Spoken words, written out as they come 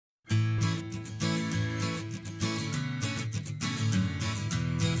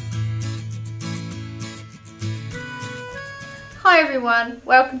Hi everyone,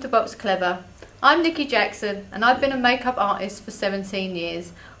 welcome to Box Clever. I'm Nicci Jackson and I've been a makeup artist for 17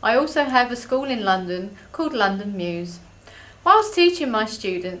 years. I also have a school in London called London Muse. Whilst teaching my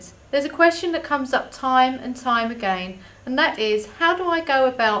students, there's a question that comes up time and time again, and that is, how do I go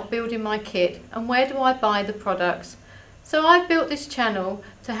about building my kit and where do I buy the products? So I've built this channel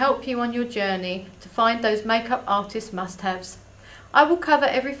to help you on your journey to find those makeup artist must-haves. I will cover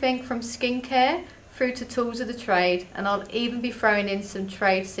everything from skincare through to tools of the trade, and I'll even be throwing in some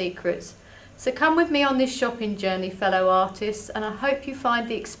trade secrets. So come with me on this shopping journey, fellow artists, and I hope you find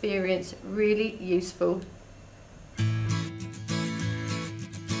the experience really useful.